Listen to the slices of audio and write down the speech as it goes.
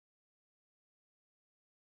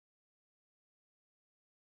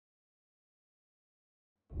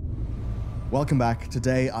Welcome back.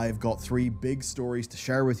 Today I've got 3 big stories to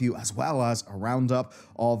share with you, as well as a roundup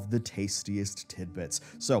of the tastiest tidbits.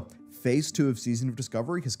 So, Phase 2 of Season of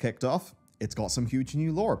Discovery has kicked off. It's got some huge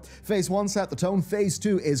new lore. Phase 1 set the tone, Phase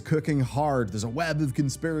 2 is cooking hard. There's a web of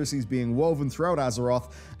conspiracies being woven throughout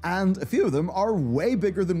Azeroth, and a few of them are way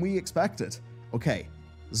bigger than we expected. Okay,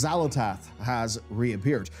 Xal'atath has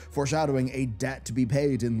reappeared, foreshadowing a debt to be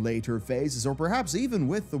paid in later phases, or perhaps even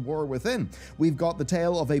with the war within. We've got the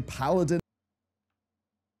tale of a paladin.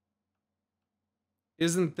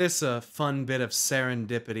 Isn't this a fun bit of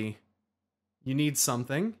serendipity? You need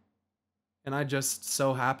something, and I just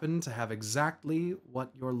so happen to have exactly what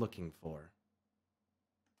you're looking for.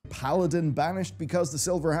 Paladin banished because the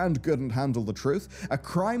Silver Hand couldn't handle the truth, a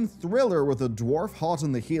crime thriller with a dwarf hot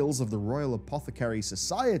on the heels of the Royal Apothecary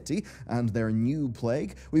Society and their new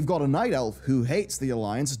plague. We've got a night elf who hates the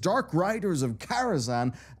Alliance, Dark Riders of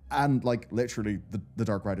Karazhan, and like literally the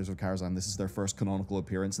Dark Riders of Karazhan, this is their first canonical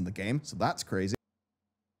appearance in the game, so that's crazy.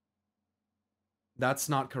 That's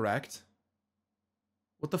not correct.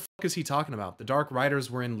 What the fuck is he talking about? The Dark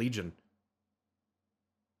Riders were in Legion.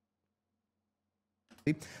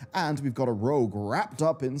 And we've got a rogue wrapped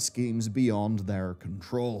up in schemes beyond their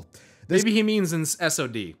control. Maybe he means in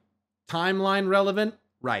SOD. Timeline relevant?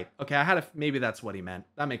 Right. Okay, maybe that's what he meant.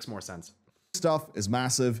 That makes more sense. Stuff is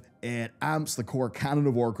massive. It amps the core canon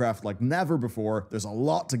of Warcraft like never before. There's a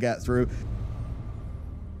lot to get through.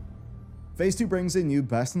 Phase 2 brings in new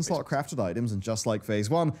best-in-slot crafted items, and just like Phase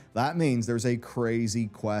 1, that means there's a crazy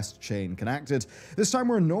quest chain connected. This time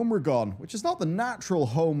we're in Gnomeregan, which is not the natural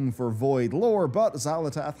home for Void lore, but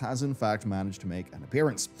Xal'atath has in fact managed to make an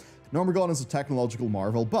appearance. Gnomeregan is a technological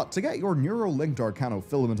marvel, but to get your Neuro-linked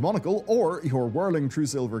Arcanofilament monocle or your whirling True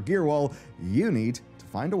Silver gear wall, you need to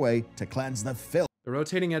find a way to cleanse the filth. The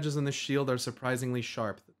rotating edges on the shield are surprisingly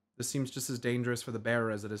sharp. This seems just as dangerous for the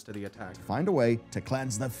bearer as it is to the attack. Find a way to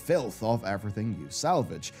cleanse the filth of everything you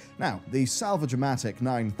salvage. Now, the Salvage-O-Matic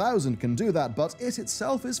 9000 can do that, but it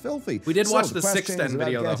itself is filthy. We did watch the 6th end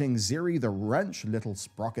video, though. Getting Ziri the wrench little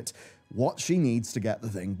sprocket what she needs to get the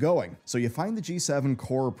thing going. So you find the G7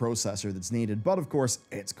 core processor that's needed, but of course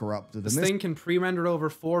it's corrupted. This thing can pre-render over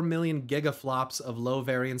 4 million gigaflops of low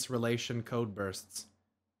variance relation code bursts.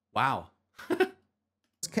 Wow.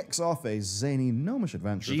 Kicks off a zany gnomish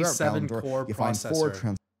adventure. G7 core you find processor.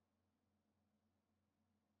 4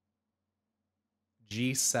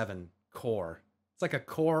 G7 core. It's like a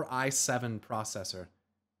Core i7 processor.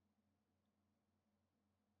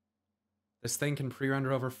 This thing can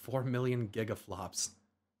pre-render over 4 million gigaflops.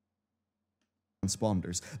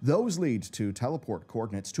 Transponders. Those lead to teleport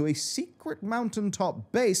coordinates to a secret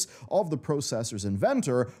mountaintop base of the processor's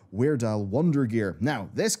inventor, Weirdal Wondergear. Now,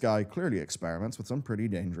 this guy clearly experiments with some pretty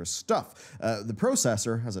dangerous stuff. The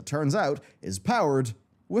processor, as it turns out, is powered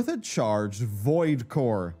with a charged void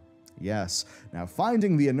core. Yes. Now,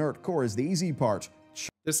 finding the inert core is the easy part.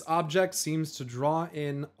 This object seems to draw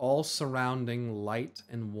in all surrounding light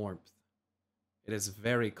and warmth. It is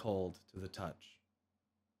very cold to the touch.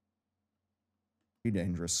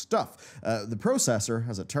 Dangerous stuff. The processor,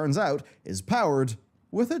 as it turns out, is powered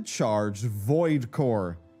with a charged void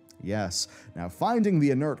core. Yes. Now, finding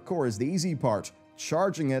the inert core is the easy part.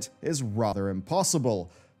 Charging it is rather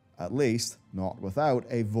impossible. At least, not without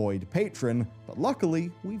a void patron, but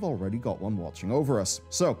luckily, we've already got one watching over us.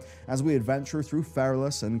 So, as we adventure through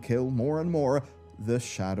Fairless and kill more and more, the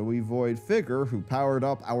shadowy void figure who powered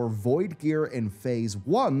up our void gear in Phase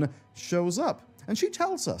 1 shows up, and she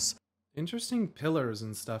tells us, interesting pillars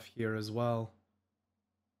and stuff here as well.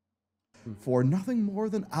 For nothing more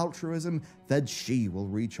than altruism, that she will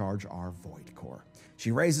recharge our void core.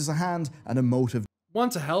 She raises a hand and a motive.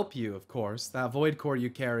 Want to help you, of course. That void core you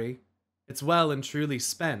carry, it's well and truly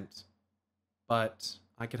spent. But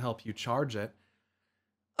I could help you charge it.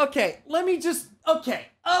 Okay, let me just... Okay.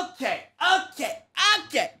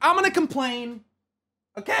 I'm gonna complain.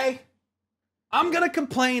 Okay? I'm gonna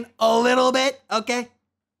complain a little bit, okay?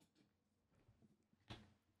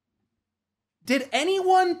 Did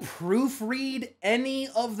anyone proofread any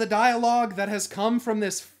of the dialogue that has come from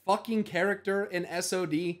this fucking character in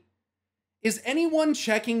SOD? Is anyone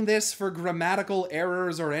checking this for grammatical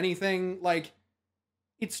errors or anything? Like,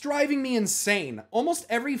 it's driving me insane. Almost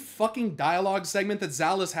every fucking dialogue segment that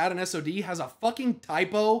Zal has had in SOD has a fucking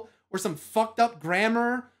typo or some fucked up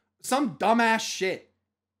grammar, some dumbass shit.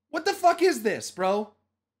 What the fuck is this, bro?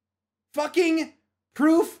 Fucking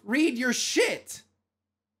proofread your shit.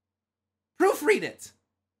 Proofread it.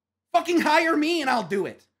 Fucking hire me and I'll do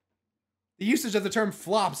it. The usage of the term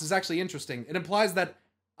flops is actually interesting. It implies that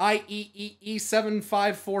IEEE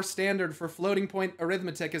 754 standard for floating point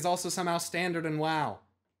arithmetic is also somehow standard in WoW.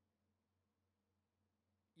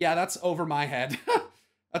 Yeah, that's over my head.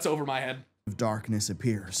 That's over my head. Of darkness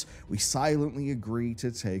appears. We silently agree to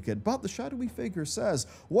take it, but the shadowy figure says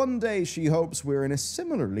one day she hopes we're in a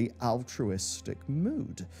similarly altruistic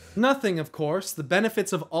mood. Nothing, of course. The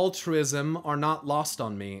benefits of altruism are not lost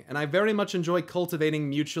on me, and I very much enjoy cultivating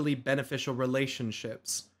mutually beneficial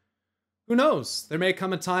relationships. Who knows? There may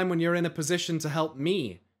come a time when you're in a position to help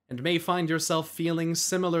me, and may find yourself feeling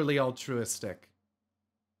similarly altruistic.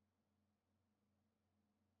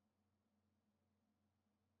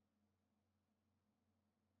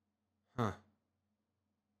 Huh.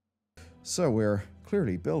 So we're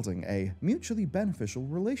clearly building a mutually beneficial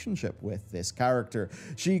relationship with this character.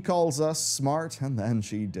 She calls us smart, and then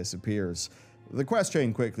she disappears. The quest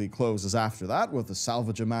chain quickly closes after that, with the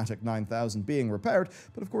Salvage-O-Matic 9000 being repaired,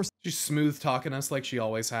 but of course She's smooth talking us like she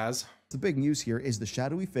always has. the big news here is the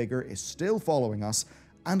shadowy figure is still following us,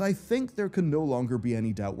 and I think there can no longer be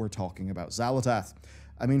any doubt we're talking about Xal'atath.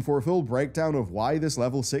 I mean, for a full breakdown of why this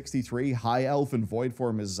level 63 High Elf in Void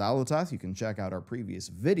form is Xal'atath, you can check out our previous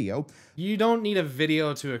video. You don't need a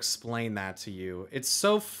video to explain that to you. It's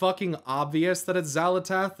so fucking obvious that it's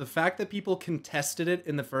Xal'atath. The fact that people contested it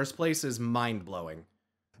in the first place is mind-blowing.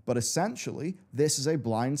 But essentially, this is a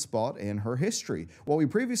blind spot in her history. What we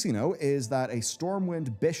previously know is that a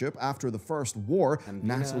Stormwind bishop after the First War,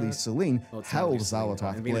 Natalie Celine, held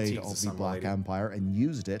Xal'atath Blade of the Black Empire and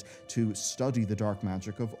used it to study the dark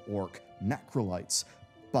magic of orc necrolytes.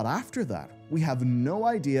 But after that, we have no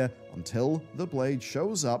idea until the blade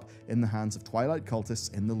shows up in the hands of Twilight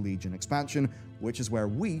cultists in the Legion expansion, which is where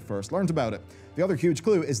we first learned about it. The other huge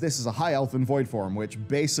clue is this is a High Elf in Void form, which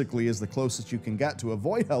basically is the closest you can get to a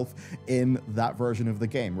Void Elf in that version of the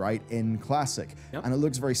game, right? In Classic. Yep. And it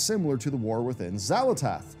looks very similar to the war within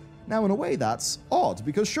Xal'atath. Now, in a way, that's odd,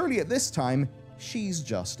 because surely at this time, she's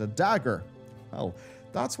just a dagger. Well,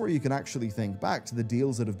 that's where you can actually think back to the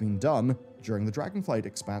deals that have been done during the Dragonflight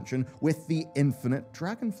expansion with the Infinite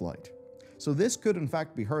Dragonflight. So this could in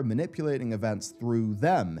fact be her manipulating events through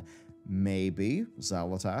them. Maybe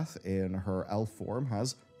Xal'atath in her elf form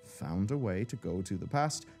has found a way to go to the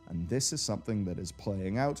past, and this is something that is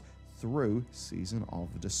playing out through Season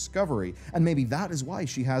of Discovery. And maybe that is why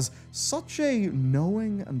she has such a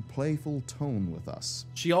knowing and playful tone with us.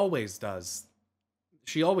 She always does.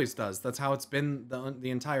 She always does. That's how it's been the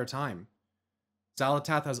entire time.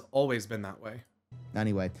 Xal'atath has always been that way.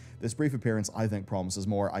 Anyway, this brief appearance I think promises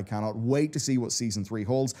more. I cannot wait to see what Season 3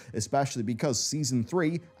 holds, especially because Season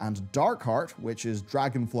 3 and Darkheart, which is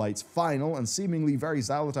Dragonflight's final and seemingly very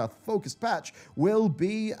Xal'atath-focused patch, will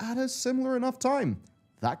be at a similar enough time.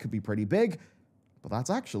 That could be pretty big, but that's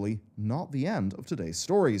actually not the end of today's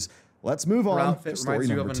stories. Let's move on to story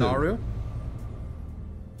number 2. Naru?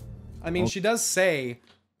 I mean, she does say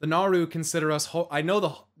the Naru consider us. I know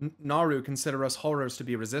the Naru consider us horrors to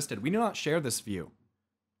be resisted. We do not share this view.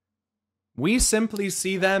 We simply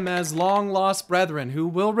see them as long-lost brethren who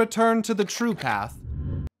will return to the true path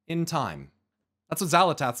in time. That's what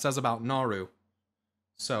Xal'atath says about Naru.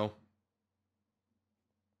 So,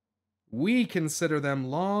 we consider them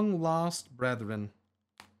long-lost brethren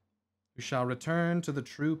who shall return to the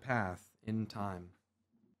true path in time.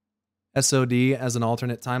 SOD as an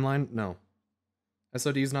alternate timeline? No.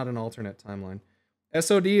 SOD is not an alternate timeline.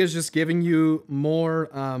 SOD is just giving you more...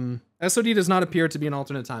 SOD does not appear to be an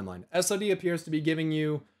alternate timeline. SOD appears to be giving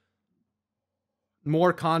you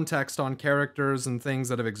more context on characters and things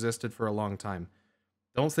that have existed for a long time.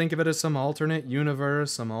 Don't think of it as some alternate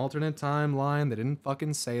universe, some alternate timeline. They didn't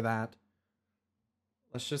fucking say that.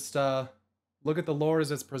 Let's just look at the lore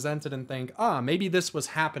as it's presented and think, maybe this was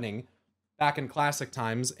happening back in classic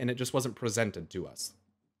times and it just wasn't presented to us.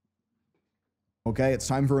 Okay, it's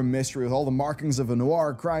time for a mystery with all the markings of a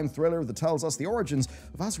noir crime thriller that tells us the origins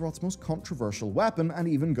of Azeroth's most controversial weapon and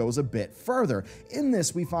even goes a bit further. In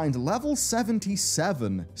this, we find level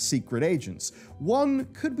 77 secret agents. One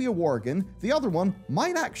could be a worgen, the other one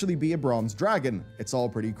might actually be a bronze dragon. It's all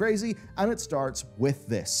pretty crazy, and it starts with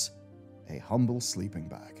this: a humble sleeping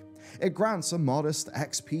bag. It grants a modest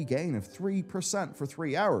XP gain of 3% for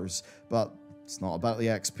 3 hours, but it's not about the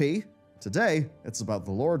XP. Today, it's about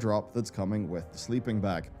the lore drop that's coming with the sleeping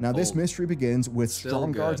bag. Now, this mystery begins with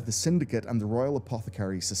Stromgarde, the Syndicate, and the Royal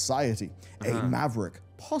Apothecary Society. A maverick,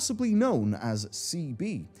 possibly known as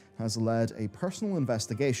CB, has led a personal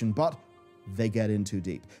investigation, but they get in too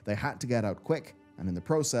deep. They had to get out quick, and in the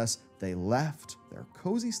process, they left their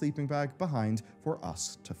cozy sleeping bag behind for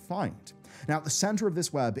us to find. Now, at the center of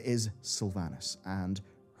this web is Sylvanas and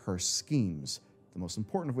her schemes, the most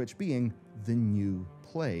important of which being the New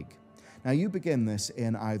Plague. Now, you begin this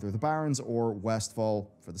in either the Barrens or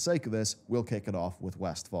Westfall. For the sake of this, we'll kick it off with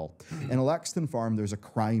Westfall. In a Lexington farm, there's a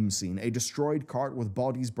crime scene, a destroyed cart with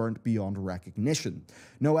bodies burnt beyond recognition.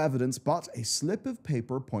 No evidence but a slip of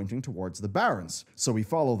paper pointing towards the Barrens. So we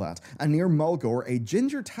follow that, and near Mulgore, a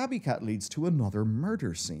ginger tabby cat leads to another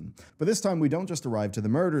murder scene. But this time, we don't just arrive to the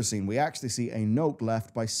murder scene, we actually see a note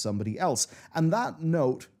left by somebody else, and that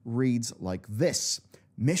note reads like this.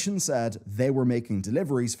 Mission said they were making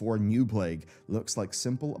deliveries for New Plague. Looks like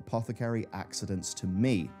simple apothecary accidents to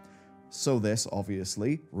me. So this,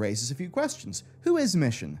 obviously, raises a few questions. Who is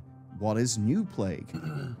Mission? What is New Plague?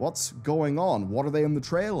 What's going on? What are they on the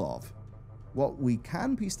trail of? What we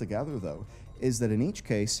can piece together, though, is that in each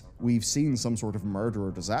case, we've seen some sort of murder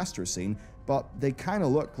or disaster scene, but they kind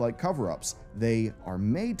of look like cover-ups. They are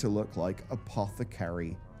made to look like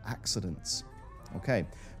apothecary accidents. Okay,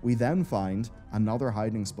 we then find another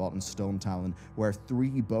hiding spot in Stone Talon where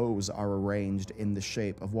 3 bows are arranged in the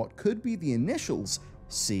shape of what could be the initials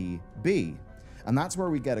CB. And that's where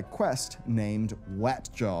we get a quest named Wet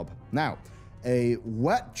Job. Now, a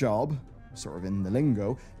wet job, sort of in the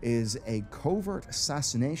lingo, is a covert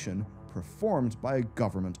assassination performed by a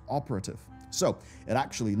government operative. So, it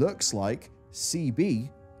actually looks like CB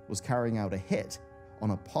was carrying out a hit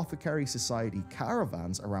on Apothecary Society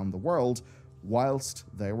caravans around the world whilst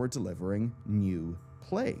they were delivering New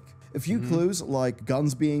Plague. A few clues like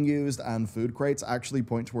guns being used and food crates actually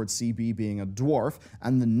point towards CB being a dwarf,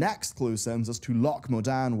 and the next clue sends us to Loch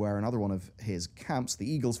Modan, where another one of his camps, the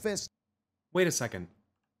Eagle's Fist. Wait a second.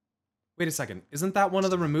 Isn't that one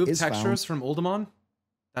of the removed textures from Uldamon?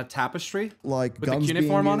 That tapestry? Like with guns the being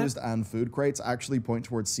cuneiform used and food crates actually point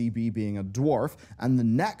towards CB being a dwarf, and the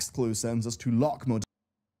next clue sends us to Loch Modan.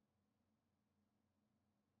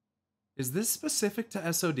 Is this specific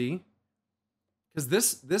to SOD? Because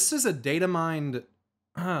this is a data mined,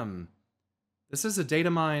 this is a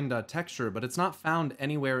data mined texture, but it's not found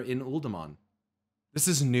anywhere in Uldamon. This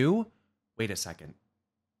is new? Wait a second.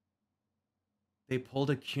 They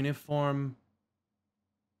pulled a cuneiform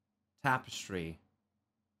tapestry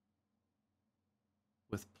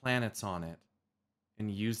with planets on it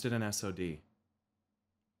and used it in SOD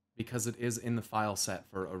because it is in the file set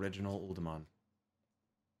for original Uldamon.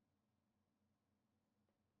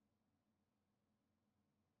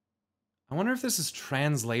 I wonder if this is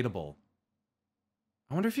translatable.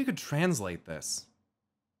 I wonder if you could translate this.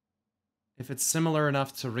 If it's similar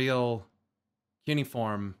enough to real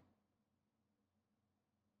cuneiform,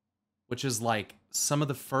 which is like some of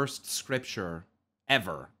the first scripture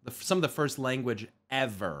ever, some of the first language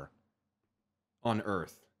ever on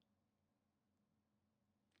Earth.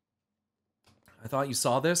 I thought you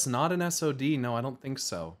saw this, not in SOD. No, I don't think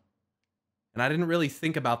so. And I didn't really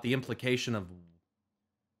think about the implication of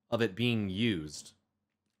it being used.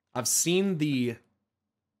 I've seen the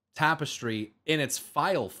tapestry in its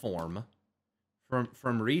file form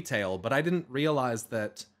from retail, but I didn't realize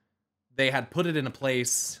that they had put it in a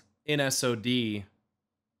place in SOD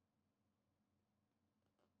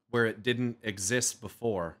where it didn't exist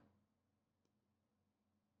before.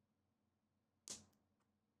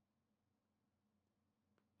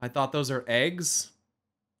 I thought those are eggs.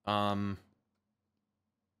 They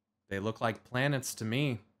look like planets to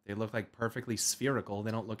me. They look like perfectly spherical. They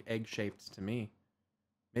don't look egg-shaped to me.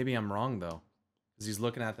 Maybe I'm wrong, though, because he's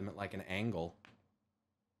looking at them at like an angle.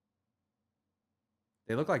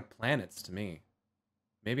 They look like planets to me.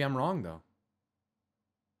 Maybe I'm wrong, though.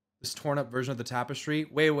 This torn-up version of the tapestry?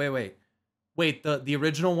 Wait. Wait, the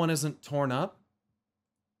original one isn't torn up?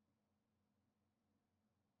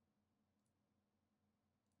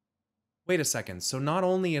 Wait a second. So not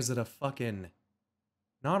only is it a fucking...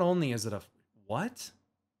 Not only is it a... What?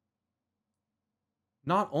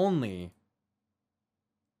 Not only...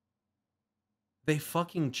 They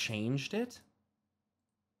fucking changed it?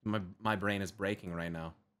 My brain is breaking right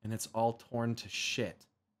now. And it's all torn to shit.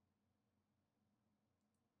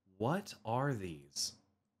 What are these?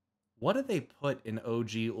 What did they put in OG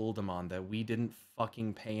Uldamon that we didn't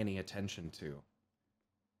fucking pay any attention to?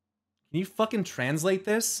 Can you fucking translate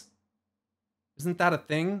this? Isn't that a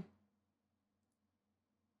thing?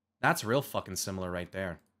 That's real fucking similar right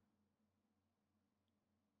there.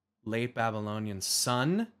 Late Babylonian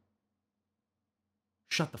sun?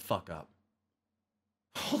 Shut the fuck up.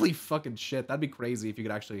 Holy fucking shit, that'd be crazy if you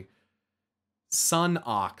could actually... Sun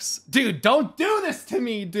Ox. Dude, don't do this to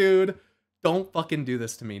me, dude! Don't fucking do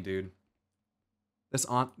this to me, dude. This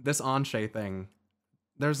Anshe thing.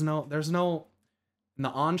 There's no... And the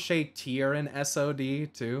Anshe tier in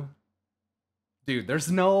SOD, too. Dude, there's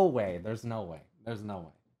no way. There's no way. There's no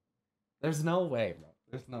way. There's no way, bro.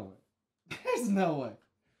 There's no way. There's no way.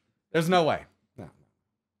 There's no way.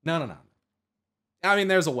 No. I mean,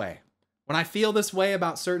 there's a way. When I feel this way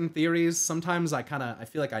about certain theories, sometimes I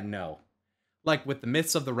feel like I know. Like with the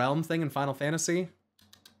Myths of the Realm thing in Final Fantasy,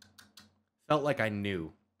 felt like I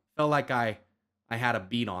knew. Felt like I had a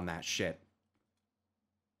beat on that shit.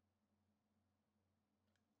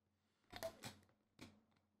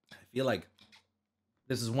 I feel like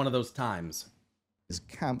this is one of those times.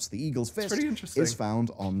 Camps, the Eagle's Fist interesting. is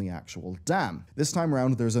found on the actual dam. This time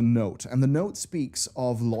around, there's a note, and the note speaks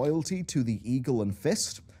of loyalty to the Eagle and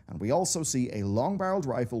Fist, and we also see a long-barreled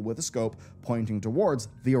rifle with a scope pointing towards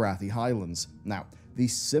the Arathi Highlands. Now, the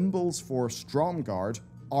symbols for Stromgarde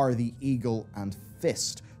are the Eagle and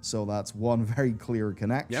Fist, so that's one very clear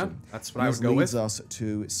connection. Yeah, that's what I would go with. This leads us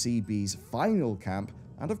to CB's final camp,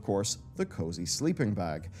 and of course, the cozy sleeping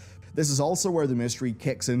bag. This is also where the mystery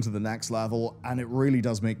kicks into the next level, and it really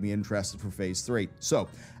does make me interested for Phase 3. So,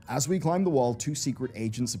 as we climb the wall, two secret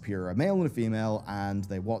agents appear, a male and a female, and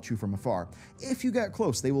they watch you from afar. If you get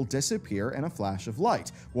close, they will disappear in a flash of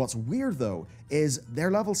light. What's weird, though, is they're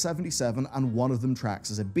level 77, and one of them tracks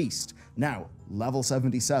as a beast. Now, level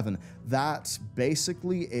 77, that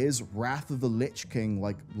basically is Wrath of the Lich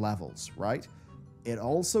King-like levels, right? It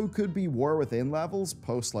also could be War Within levels,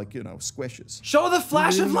 post, like, you know, squishes. Show the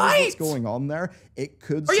flash of light! What's going on there? It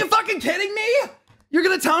could... Are you fucking kidding me? You're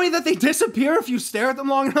gonna tell me that they disappear if you stare at them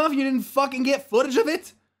long enough? You didn't fucking get footage of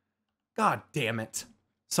it? God damn it.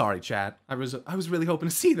 Sorry, chat. I was really hoping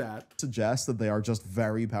to see that. Suggests that they are just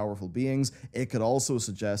very powerful beings. It could also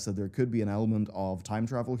suggest that there could be an element of time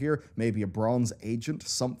travel here, maybe a bronze agent,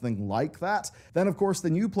 something like that. Then, of course, the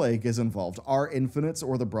new plague is involved. Are Infinites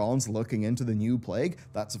or the Bronze looking into the new plague?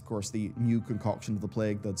 That's, of course, the new concoction of the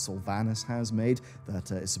plague that Sylvanas has made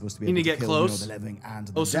that is supposed to be able to kill, close? You know, the living and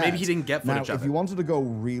the dead. So maybe he didn't get footage of it. If you wanted to go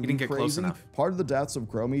really crazy, enough. part of the deaths of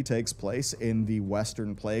Chromie takes place in the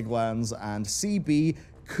Western Plague Lands, and CB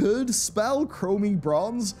could spell Chromie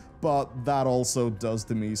Bronze, but that also does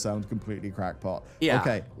to me sound completely crackpot. Yeah.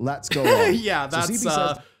 Okay, let's go on. Yeah,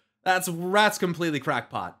 So that's completely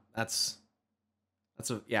crackpot.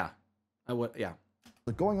 Yeah.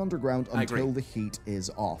 But going underground until the heat is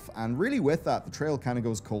off. And really with that, the trail kind of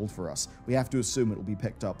goes cold for us. We have to assume it will be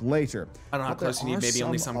picked up later. I don't know how close you need. Maybe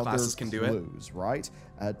only some classes can do it. Right?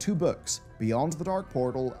 Two books, Beyond the Dark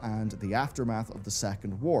Portal and The Aftermath of the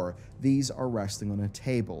Second War. These are resting on a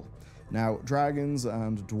table. Now, dragons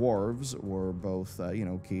and dwarves were both,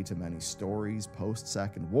 key to many stories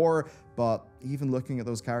post-Second War, but even looking at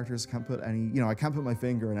those characters, I can't put my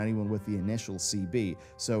finger on anyone with the initial CB.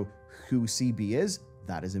 So who CB is,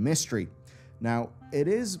 that is a mystery. Now, it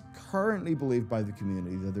is currently believed by the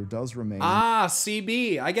community that there does remain... Ah,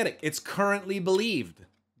 CB, I get it. It's currently believed.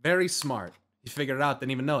 Very smart. You figured it out,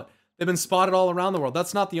 didn't even know it. They've been spotted all around the world.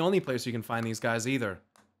 That's not the only place you can find these guys either.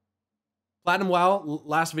 Platinum WoW,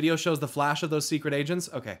 last video shows the flash of those secret agents.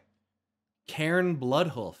 Okay. Cairn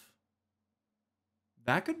Bloodhoof.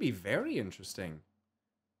 That could be very interesting.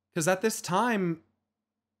 Because at this time,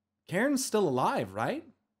 Cairn's still alive, right?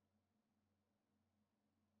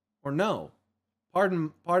 Or no?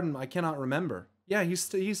 Pardon, I cannot remember. Yeah,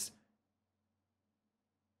 he's a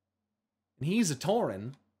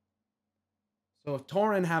Tauren. So if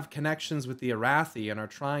Tauren have connections with the Arathi and are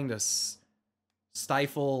trying to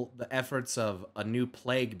stifle the efforts of a new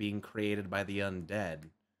plague being created by the undead,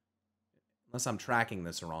 unless I'm tracking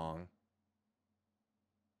this wrong.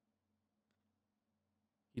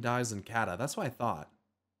 He dies in Kata. That's what I thought.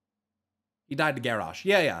 He died to Garrosh.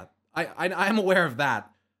 Yeah. I'm aware of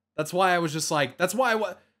that. That's why I was just like,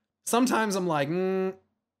 sometimes I'm like,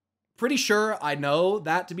 pretty sure I know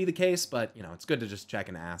that to be the case, but, it's good to just check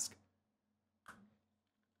and ask.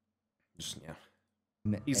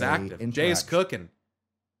 Yeah. He's active. Jay's cooking.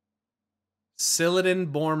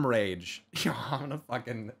 Silladin Borm Rage. Yo, I'm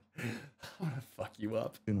gonna fuck you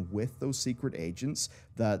up. With those secret agents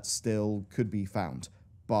that still could be found.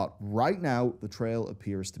 But right now, the trail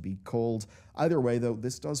appears to be cold. Either way, though,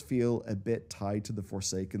 this does feel a bit tied to the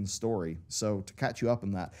Forsaken story. So, to catch you up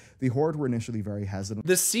on that, the Horde were initially very hesitant.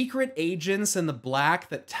 The secret agents in the black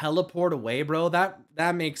that teleport away, bro, that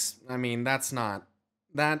makes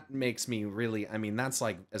me really, that's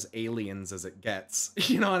like as aliens as it gets.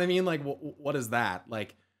 You know what I mean? Like, what is that?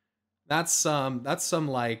 Like, that's some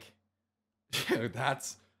like, dude,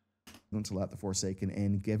 that's... to let the Forsaken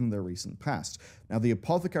in, given their recent past. Now, the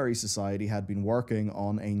Apothecary Society had been working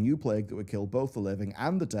on a new plague that would kill both the living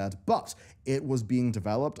and the dead, but it was being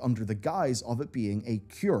developed under the guise of it being a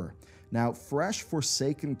cure. Now, fresh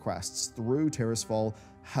Forsaken quests through Tirisfal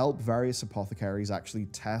help various apothecaries actually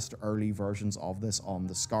test early versions of this on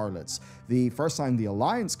the Scarlets. The first time the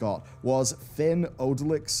Alliance got was Finn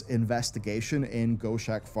Odalick's investigation in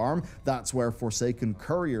Goshek Farm. That's where Forsaken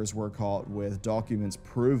couriers were caught with documents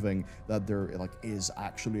proving that there is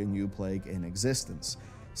actually a new plague in existence.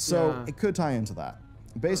 So it could tie into that.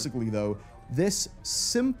 Basically, though, this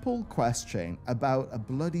simple quest chain about a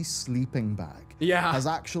bloody sleeping bag has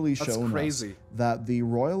actually shown us that the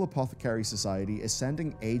Royal Apothecary Society is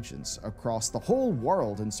sending agents across the whole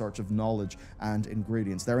world in search of knowledge and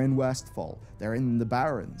ingredients. They're in Westfall, they're in the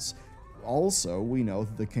Barrens. Also, we know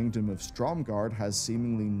that the Kingdom of Stromgarde has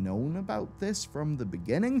seemingly known about this from the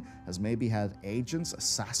beginning, has maybe had agents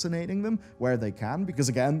assassinating them where they can, because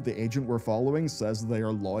again, the agent we're following says they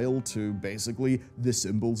are loyal to basically the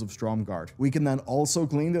symbols of Stromgarde. We can then also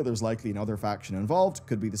glean that there's likely another faction involved,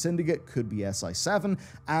 could be the Syndicate, could be SI7,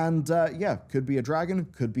 and yeah, could be a dragon,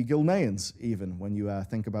 could be Gilneans even, when you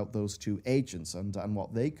think about those two agents and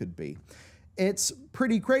what they could be. It's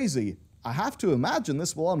pretty crazy. I have to imagine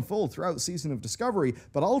this will unfold throughout the Season of Discovery,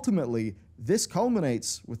 but ultimately, this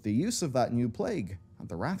culminates with the use of that new plague at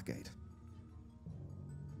the Wrathgate.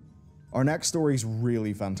 Our next story is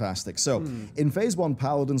really fantastic. So, in Phase 1,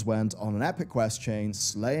 Paladins went on an epic quest chain,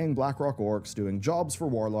 slaying Blackrock Orcs, doing jobs for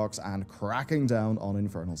Warlocks, and cracking down on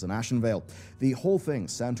Infernals in Ashenvale. The whole thing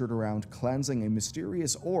centered around cleansing a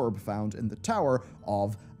mysterious orb found in the Tower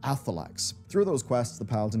of Athalax. Through those quests, the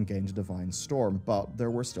Paladin gained a Divine Storm, but there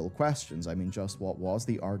were still questions. I mean, just what was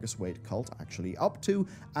the Argus Waite cult actually up to,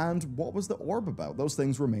 and what was the orb about? Those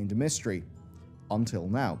things remained a mystery. Until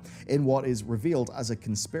now, in what is revealed as a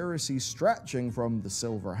conspiracy stretching from the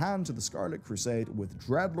Silver Hand to the Scarlet Crusade with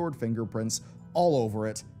Dreadlord fingerprints all over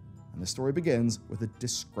it. And the story begins with a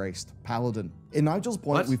disgraced paladin. In Nigel's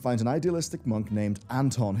Point, we find an idealistic monk named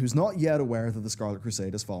Anton, who's not yet aware that the Scarlet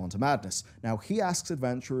Crusade has fallen to madness. Now, he asks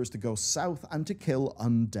adventurers to go south and to kill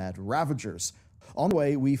undead ravagers. On the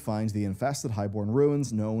way, we find the infested highborn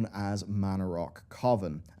ruins known as Manorock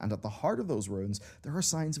Coven, and at the heart of those ruins, there are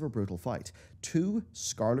signs of a brutal fight. 2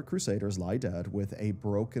 Scarlet Crusaders lie dead with a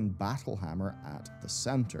broken battle hammer at the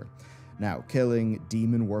center. Now, killing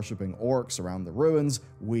demon-worshipping orcs around the ruins,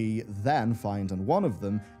 we then find on one of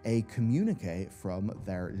them a communique from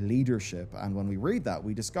their leadership, and when we read that,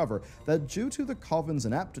 we discover that due to the Coven's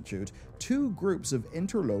ineptitude, 2 groups of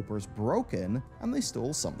interlopers broke in and they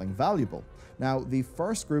stole something valuable. Now, the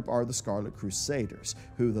first group are the Scarlet Crusaders,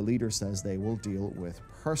 who the leader says they will deal with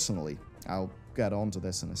personally. I'll get onto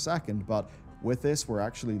this in a second, but with this, we're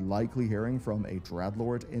actually likely hearing from a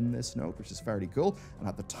Dreadlord in this note, which is fairly cool. And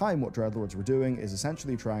at the time, what Dreadlords were doing is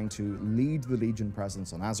essentially trying to lead the Legion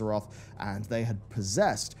presence on Azeroth, and they had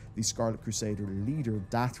possessed the Scarlet Crusader leader,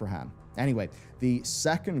 Dathrahan. Anyway, the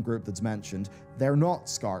second group that's mentioned, they're not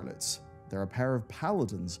Scarlets. They're a pair of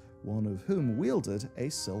Paladins, one of whom wielded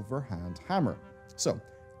a silver hand hammer. So,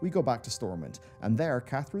 we go back to Stormwind, and there,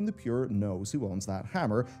 Catherine the Pure knows who owns that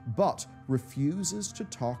hammer, but refuses to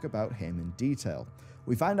talk about him in detail.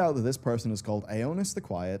 We find out that this person is called Aeonis the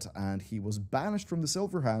Quiet, and he was banished from the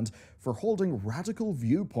Silver Hand for holding radical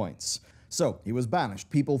viewpoints. So, he was banished.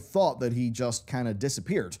 People thought that he just kind of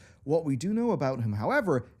disappeared. What we do know about him,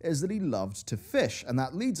 however, is that he loved to fish, and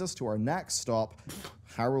that leads us to our next stop,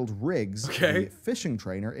 Harold Riggs, the fishing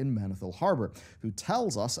trainer in Menethil Harbor, who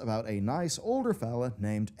tells us about a nice older fella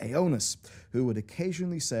named Aeonis, who would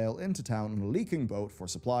occasionally sail into town on a leaking boat for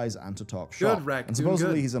supplies and to talk shop. And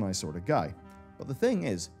supposedly he's a nice sort of guy. But the thing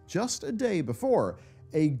is, just a day before,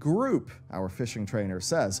 a group, our fishing trainer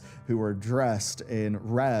says, who were dressed in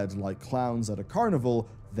red like clowns at a carnival,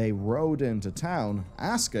 they rode into town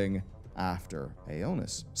asking after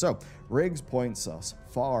Aeonis. So, Riggs points us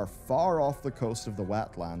far, far off the coast of the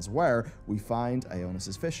wetlands where we find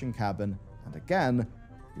Aeonis' fishing cabin, and again,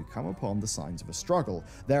 we come upon the signs of a struggle.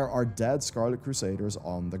 There are dead Scarlet Crusaders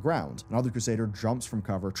on the ground. Another Crusader jumps from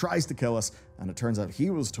cover, tries to kill us, and it turns out he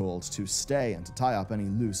was told to stay and to tie up any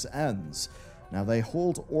loose ends. Now, they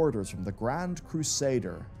hold orders from the Grand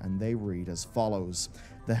Crusader, and they read as follows.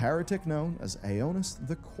 The heretic known as Aeonis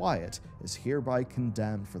the Quiet is hereby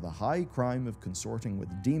condemned for the high crime of consorting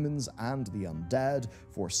with demons and the undead,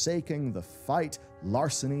 forsaking the fight,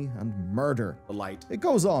 larceny, and murder. The light. It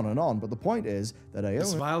goes on, but the point is that Aeonis...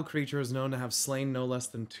 This vile creature is known to have slain no less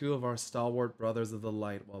than 2 of our stalwart brothers of the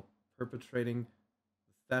light while perpetrating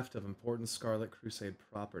the theft of important Scarlet Crusade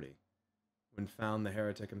property. When found, the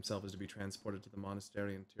heretic himself is to be transported to the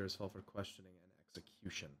monastery in Tirisfal for questioning and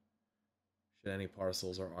execution. Should any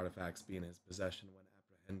parcels or artifacts be in his possession when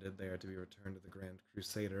apprehended, they are to be returned to the Grand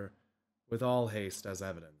Crusader with all haste as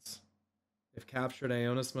evidence. If captured,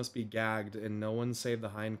 Aeonis must be gagged, and no one save the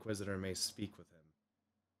High Inquisitor may speak with him.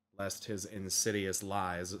 lest his insidious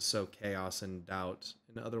lies sow chaos and doubt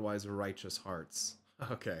in otherwise righteous hearts.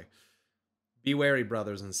 Okay. Be wary,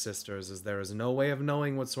 brothers and sisters, as there is no way of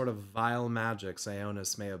knowing what sort of vile magics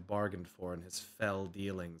Aeonis may have bargained for in his fell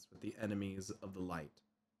dealings with the enemies of the light.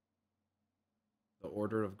 The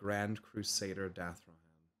Order of Grand Crusader Dathrohan.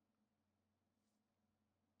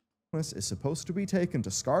 Is supposed to be taken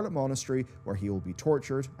to Scarlet Monastery, where he will be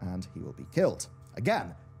tortured and he will be killed.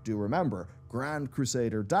 Again, do remember, Grand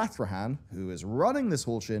Crusader Dathrohan, who is running this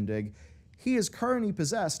whole shindig, he is currently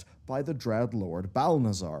possessed by the Dreadlord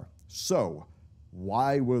Balnazar. So,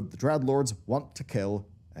 why would the Dreadlords want to kill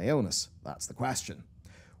Aeonis? That's the question.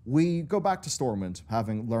 We go back to Stormwind,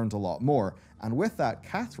 having learned a lot more, and with that,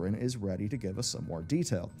 Catherine is ready to give us some more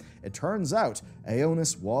detail. It turns out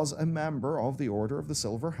Aeonis was a member of the Order of the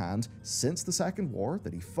Silver Hand since the Second War,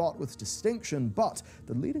 that he fought with distinction, but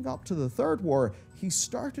that leading up to the Third War, he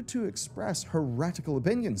started to express heretical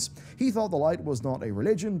opinions. He thought the light was not a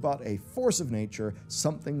religion, but a force of nature,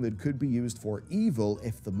 something that could be used for evil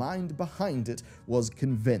if the mind behind it was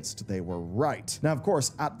convinced they were right. Now, of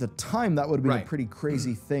course, at the time, that would have been a pretty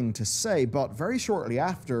crazy thing to say, but very shortly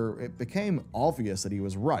after, it became obvious that he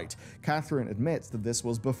was right. Catherine admits that this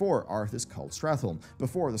was before Arthas culled Stratholme,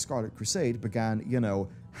 before the Scarlet Crusade began, you know,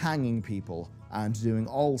 hanging people and doing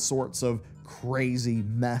all sorts of crazy,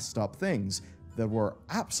 messed up things that were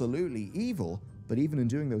absolutely evil, but even in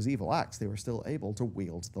doing those evil acts, they were still able to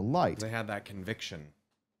wield the light. They had that conviction.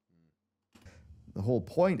 The whole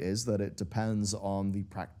point is that it depends on the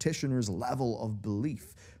practitioner's level of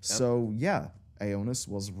belief. Yep. So, yeah, Aeonis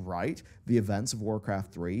was right. The events of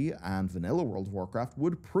Warcraft 3 and Vanilla World Warcraft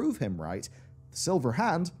would prove him right. The Silver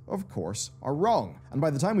Hand, of course, are wrong. And by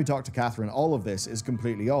the time we talk to Catherine, all of this is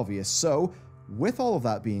completely obvious. So, with all of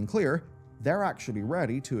that being clear, they're actually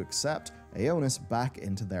ready to accept Aeonis back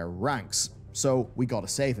into their ranks. So we gotta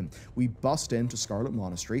save him. We bust into Scarlet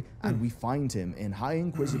Monastery and we find him in High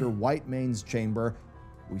Inquisitor Whitemane's chamber.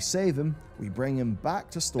 We save him, we bring him back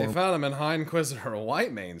to Storm. They found him in High Inquisitor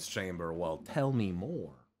Whitemane's chamber. Well, tell me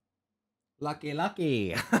more. Lucky.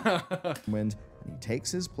 And he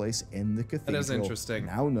takes his place in the cathedral, that is interesting.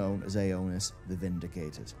 Now known as Aeonis the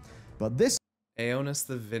Vindicated. But this Aeonis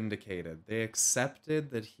the Vindicated. They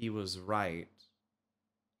accepted that he was right,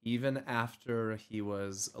 even after he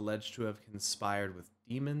was alleged to have conspired with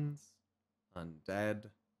demons, undead,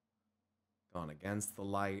 gone against the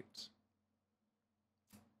light.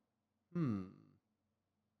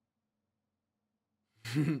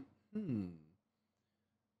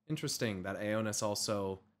 Interesting that Aeonis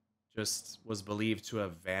also just was believed to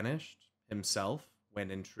have vanished himself, when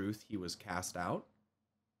in truth he was cast out.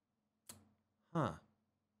 Huh.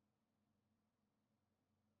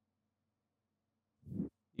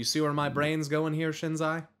 You see where my brain's going here,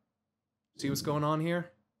 Shinzai? See what's going on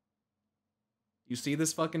here? You see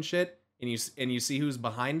this fucking shit? And you see who's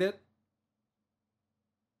behind it?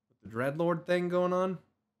 With the Dreadlord thing going on?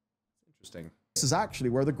 Interesting. This is actually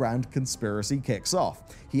where the grand conspiracy kicks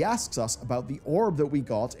off. He asks us about the orb that we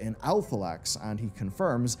got in Althalax, and he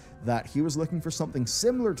confirms that he was looking for something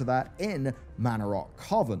similar to that in Manorock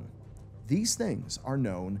Coven. These things are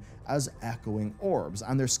known as echoing orbs,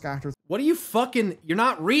 and they're scattered. What are you fucking... You're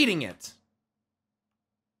not reading it!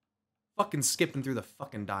 Fucking skipping through the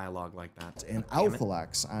fucking dialogue like that. In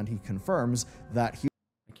Althalax, and he confirms that he...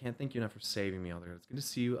 I can't thank you enough for saving me, Elder. It's good to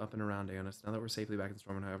see you up and around, Aeonis. Now that we're safely back in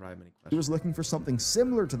Stormwind, however, I have many questions. He was looking for something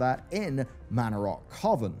similar to that in Manorock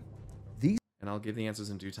Coven. These... And I'll give the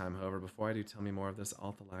answers in due time, however. Before I do, tell me more of this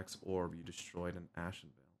Althalax orb you destroyed in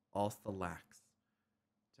Ashenvale. Althalax.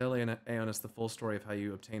 Tell Aeonis the full story of how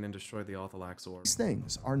you obtained and destroyed the Althalax orb. These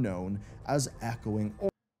things are known as echoing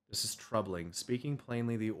orbs. This is troubling. Speaking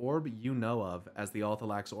plainly, the orb you know of as the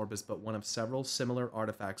Althalax orb is but one of several similar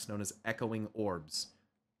artifacts known as echoing orbs.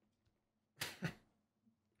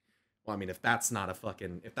 Well, I mean, if that's not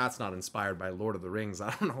inspired by Lord of the Rings, I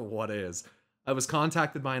don't know what is. I was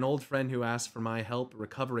contacted by an old friend who asked for my help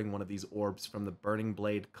recovering one of these orbs from the Burning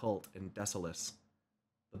Blade cult in Desolus.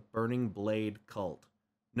 The Burning Blade cult.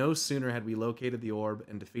 No sooner had we located the orb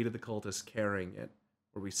and defeated the cultists carrying it,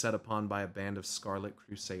 were we set upon by a band of Scarlet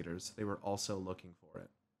Crusaders. They were also looking for it.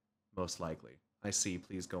 Most likely. I see,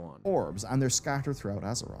 please go on. Orbs, and they're scattered throughout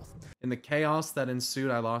Azeroth. In the chaos that ensued,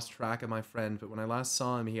 I lost track of my friend, but when I last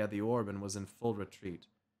saw him, he had the orb and was in full retreat.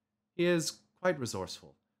 He is quite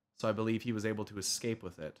resourceful, so I believe he was able to escape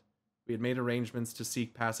with it. We had made arrangements to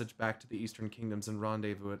seek passage back to the Eastern Kingdoms and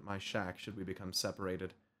rendezvous at my shack should we become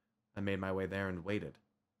separated. I made my way there and waited.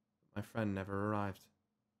 My friend never arrived.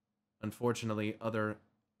 Unfortunately, other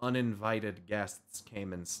uninvited guests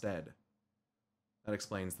came instead. That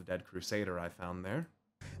explains the dead crusader I found there.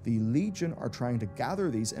 The Legion are trying to gather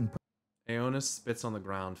these in... Aeonis spits on the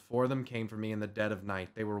ground. 4 of them came for me in the dead of night.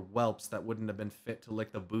 They were whelps that wouldn't have been fit to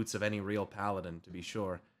lick the boots of any real paladin, to be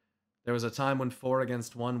sure. There was a time when 4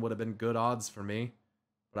 against 1 would have been good odds for me,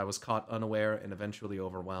 but I was caught unaware and eventually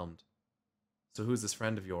overwhelmed. So who's this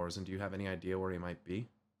friend of yours, and do you have any idea where he might be?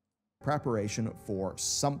 Preparation for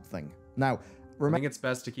something. Now, I think it's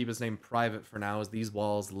best to keep his name private for now, as these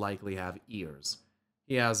walls likely have ears.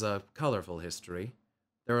 He has a colorful history.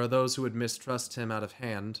 There are those who would mistrust him out of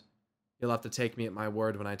hand. You'll have to take me at my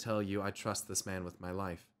word when I tell you I trust this man with my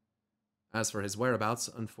life. As for his whereabouts,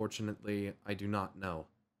 unfortunately, I do not know.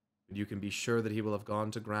 But you can be sure that he will have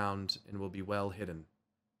gone to ground and will be well hidden.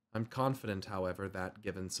 I'm confident, however, that,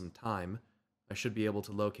 given some time, I should be able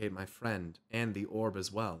to locate my friend, and the orb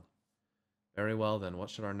as well. Very well then, what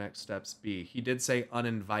should our next steps be? He did say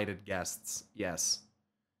uninvited guests. Yes.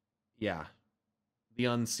 Yeah. The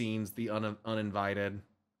unseens, the uninvited,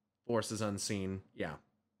 forces unseen. Yeah.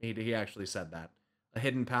 He actually said that. A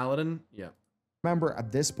hidden paladin? Yeah. Remember,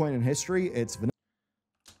 at this point in history, it's...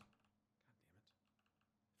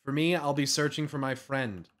 For me, I'll be searching for my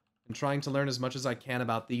friend, and trying to learn as much as I can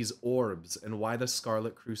about these orbs, and why the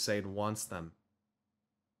Scarlet Crusade wants them.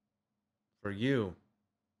 For you,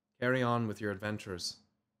 carry on with your adventures.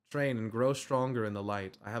 Train and grow stronger in the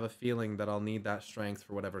light. I have a feeling that I'll need that strength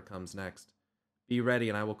for whatever comes next. Be ready,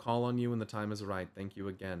 and I will call on you when the time is right. Thank you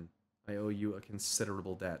again. I owe you a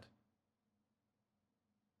considerable debt.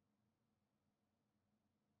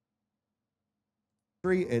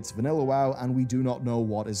 It's Vanilla WoW, and we do not know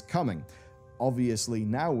what is coming. Obviously,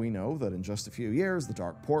 now we know that in just a few years, the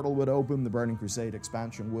Dark Portal would open, the Burning Crusade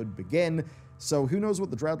expansion would begin, so who knows what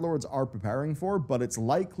the Dreadlords are preparing for, but it's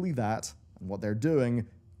likely that, and what they're doing,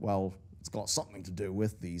 well, it's got something to do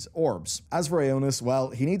with these orbs. As for Aeonis,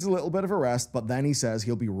 well, he needs a little bit of a rest, but then he says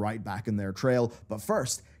he'll be right back in their trail, but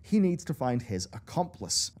first, he needs to find his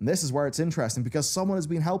accomplice. And this is where it's interesting, because someone has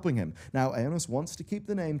been helping him. Now, Aeonis wants to keep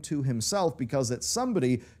the name to himself because it's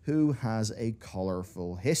somebody who has a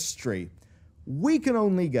colorful history. We can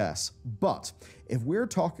only guess, but if we're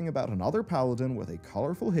talking about another paladin with a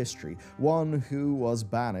colorful history, one who was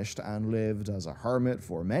banished and lived as a hermit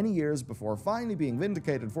for many years before finally being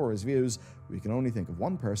vindicated for his views, we can only think of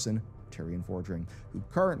one person, Tyrion Fordring, who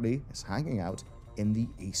currently is hanging out in the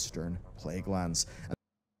Eastern Plaguelands.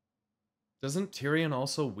 Doesn't Tyrion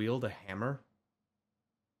also wield a hammer?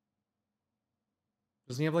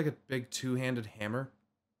 Doesn't he have like a big two-handed hammer?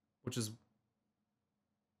 Which is...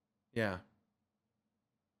 yeah.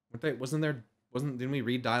 Didn't we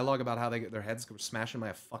read dialogue about how they get their heads smashed by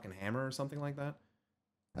a fucking hammer or something like that?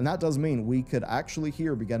 And that does mean we could actually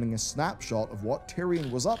here be getting a snapshot of what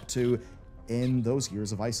Tyrion was up to in those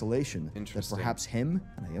years of isolation. That perhaps him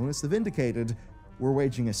and Aeonis the Vindicated were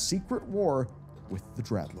waging a secret war with the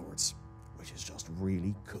Dreadlords, which is just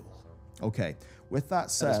really cool. Okay, with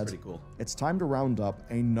that said, that is pretty cool. It's time to round up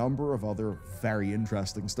a number of other very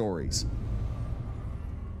interesting stories.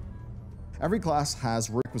 Every class has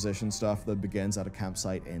requisition stuff that begins at a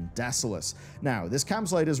campsite in Desolace. Now, this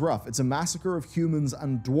campsite is rough. It's a massacre of humans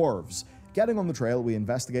and dwarves. Getting on the trail, we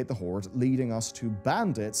investigate the horde, leading us to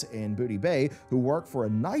bandits in Booty Bay who work for a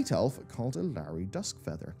night elf called Ilari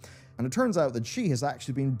Duskfeather. And it turns out that she has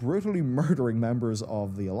actually been brutally murdering members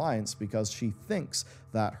of the Alliance because she thinks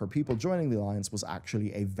that her people joining the Alliance was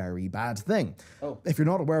actually a very bad thing. Oh. If you're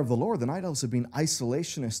not aware of the lore, the Night Elves have been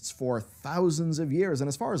isolationists for thousands of years, and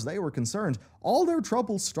as far as they were concerned, all their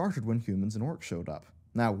troubles started when humans and orcs showed up.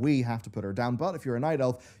 Now, we have to put her down, but if you're a Night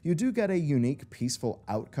Elf, you do get a unique, peaceful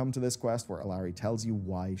outcome to this quest where Ilari tells you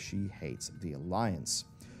why she hates the Alliance.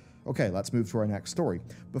 Okay, let's move to our next story.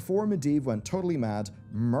 Before Medivh went totally mad,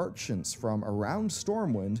 merchants from around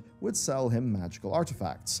Stormwind would sell him magical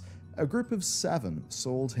artifacts. A group of 7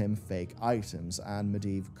 sold him fake items, and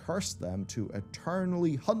Medivh cursed them to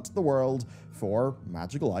eternally hunt the world for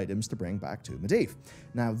magical items to bring back to Medivh.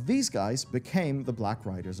 Now, these guys became the Black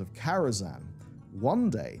Riders of Karazhan.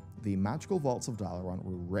 One day, the magical vaults of Dalaran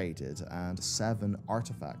were raided, and 7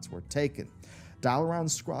 artifacts were taken.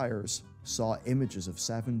 Dalaran's scryers saw images of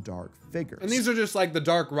 7 dark figures. And these are just like the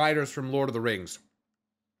Dark Riders from Lord of the Rings.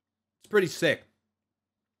 It's pretty sick.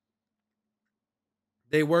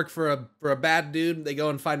 They work for a bad dude. They go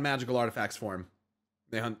and find magical artifacts for him.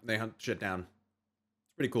 They hunt shit down.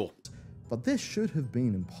 It's pretty cool. But this should have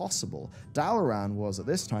been impossible. Dalaran was at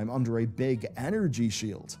this time under a big energy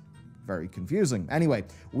shield. Very confusing. Anyway,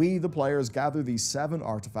 we the players gather these 7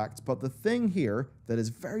 artifacts, but the thing here that is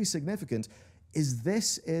very significant is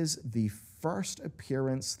this is the first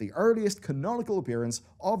appearance, the earliest canonical appearance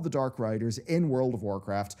of the Dark Riders in World of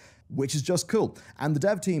Warcraft, which is just cool. And the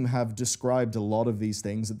dev team have described a lot of these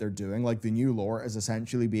things that they're doing, like the new lore, as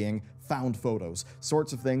essentially being found photos,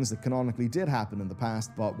 sorts of things that canonically did happen in the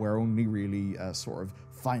past, but we're only really sort of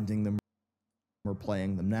finding them or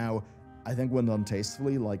playing them now. I think when done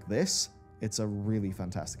tastefully like this, it's a really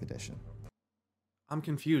fantastic addition. I'm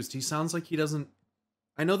confused. He sounds like he doesn't...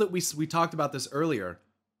 I know that we talked about this earlier,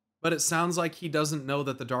 but it sounds like he doesn't know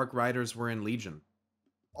that the Dark Riders were in Legion.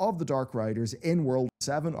 Of the Dark Riders in World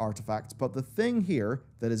 7 artifacts, but the thing here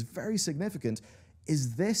that is very significant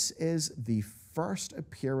is this is the first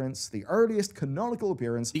appearance, the earliest canonical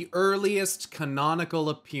appearance. The earliest canonical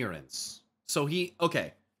appearance. So he...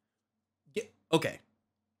 Okay. Okay.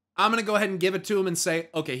 I'm going to go ahead and give it to him and say,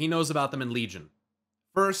 okay, he knows about them in Legion.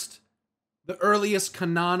 First, the earliest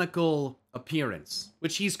canonical appearance,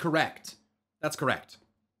 which he's correct. That's correct.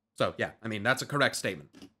 So, yeah, I mean, that's a correct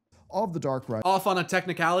statement. Of the Dark Riders. Off on a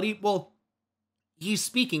technicality? Well, he's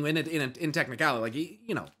speaking in technicality. Like,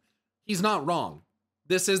 you know, he's not wrong.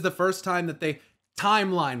 This is the first time that they,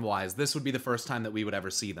 timeline-wise, this would be the first time that we would ever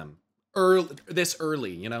see them. This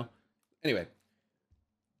early, you know? Anyway.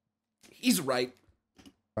 He's right.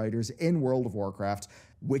 Riders in World of Warcraft,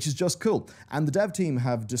 which is just cool. And the dev team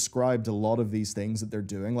have described a lot of these things that they're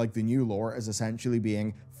doing, like the new lore, as essentially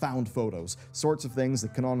being found photos, sorts of things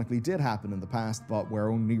that canonically did happen in the past, but we're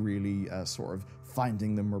only really sort of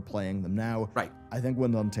finding them or playing them now. Right. I think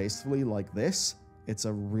when done tastefully like this, it's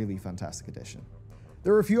a really fantastic addition.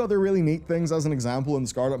 There are a few other really neat things. As an example, in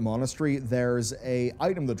Scarlet Monastery, there's a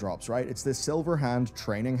item that drops, right? It's this Silver Hand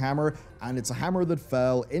training hammer, and it's a hammer that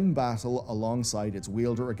fell in battle alongside its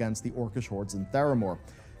wielder against the Orcish hordes in Theramore.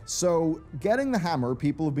 So, getting the hammer,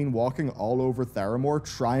 people have been walking all over Theramore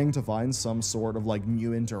trying to find some sort of like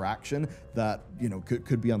new interaction that, you know,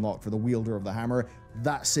 could be unlocked for the wielder of the hammer.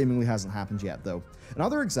 That seemingly hasn't happened yet, though.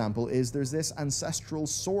 Another example is there's this ancestral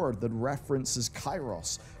sword that references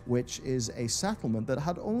Kairos, which is a settlement that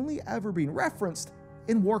had only ever been referenced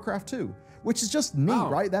in Warcraft 2, which is just neat,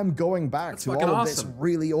 right? Them going back to all of this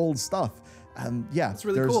really old stuff. And yeah, it's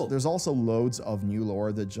really cool. There's also loads of new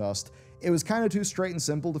lore that just... It was kind of too straight and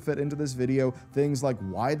simple to fit into this video. Things like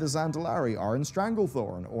why the Zandalari are in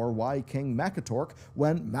Stranglethorn, or why King Mechatork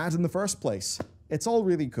went mad in the first place. It's all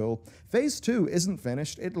really cool. Phase 2 isn't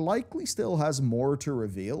finished. It likely still has more to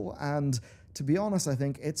reveal, and to be honest, I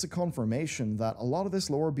think it's a confirmation that a lot of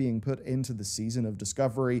this lore being put into the Season of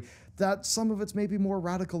Discovery, that some of it's maybe more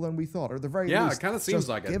radical than we thought, or at the very least, yeah, it kind of seems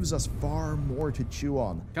like it gives us far more to chew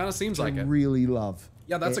on. Kind of seems like it. Really love.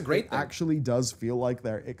 Yeah, that's a great thing. It actually does feel like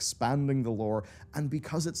they're expanding the lore, and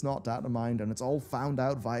because it's not data mined and it's all found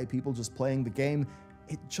out via people just playing the game,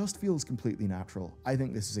 it just feels completely natural. I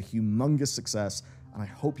think this is a humongous success, and I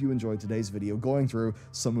hope you enjoyed today's video going through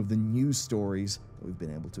some of the new stories that we've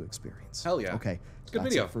been able to experience. Hell yeah. Okay, it's a good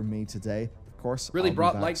that's video it for me today. Of course, really I'll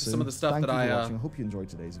brought be back light to soon. some of the stuff Thank that you for I watching. I hope you enjoyed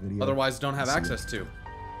today's video. otherwise don't have access to,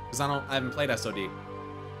 because I haven't played SOD.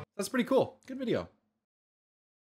 That's pretty cool. Good video.